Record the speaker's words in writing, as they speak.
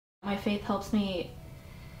My faith helps me,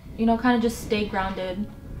 kind of just stay grounded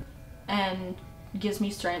and gives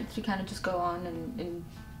me strength to kind of just go on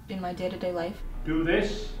in my day-to-day life. Do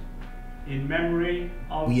this in memory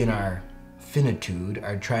of... We in our finitude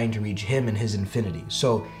are trying to reach him in his infinity.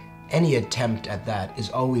 So any attempt at that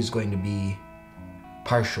is always going to be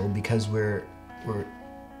partial because we're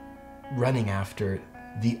running after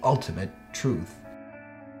the ultimate truth.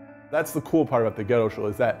 That's the cool part about the Ghetto Shul,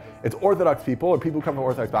 is that it's Orthodox people, or people who come from an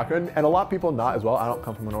Orthodox background, and a lot of people not as well. I don't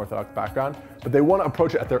come from an Orthodox background, but they want to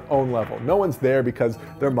approach it at their own level. No one's there because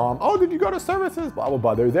their mom, oh, did you go to services, blah, blah,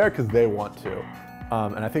 blah. They're there because they want to.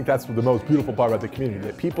 And I think that's the most beautiful part about the community,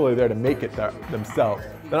 that people are there to make it themselves.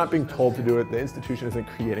 They're not being told to do it. The institution isn't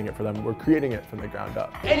creating it for them. We're creating it from the ground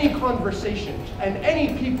up. Any conversations and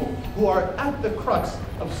any people who are at the crux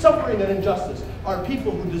of suffering and injustice are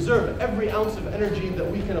people who deserve every ounce of energy that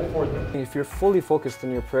we can afford them. If you're fully focused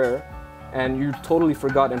in your prayer and you totally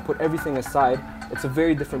forgot and put everything aside, it's a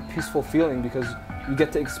very different peaceful feeling because you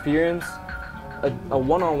get to experience a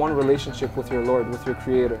one-on-one relationship with your Lord, with your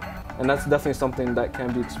Creator. And that's definitely something that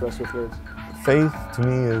can be expressed with words. Faith to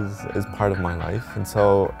me is part of my life, and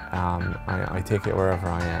so I take it wherever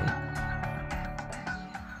I am.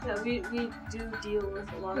 Yeah, we do deal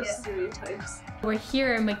with a lot of stereotypes. We're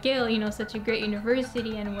here at McGill, such a great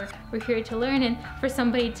university, and we're here to learn. And for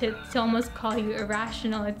somebody to almost call you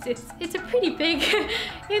irrational, it's a pretty big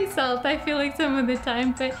insult, I feel like, some of the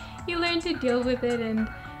time. But you learn to deal with it, and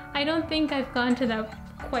I don't think I've gone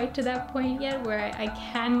quite to that point yet where I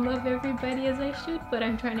can love everybody as I should, but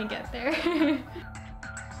I'm trying to get there.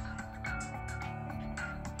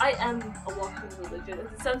 I am a walking religion.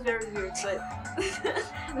 It sounds very weird, but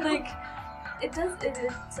like it sounds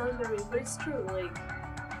very weird, but it's true. Like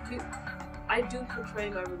I do portray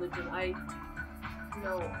my religion. I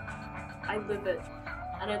live it,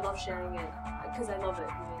 and I love sharing it because I love it.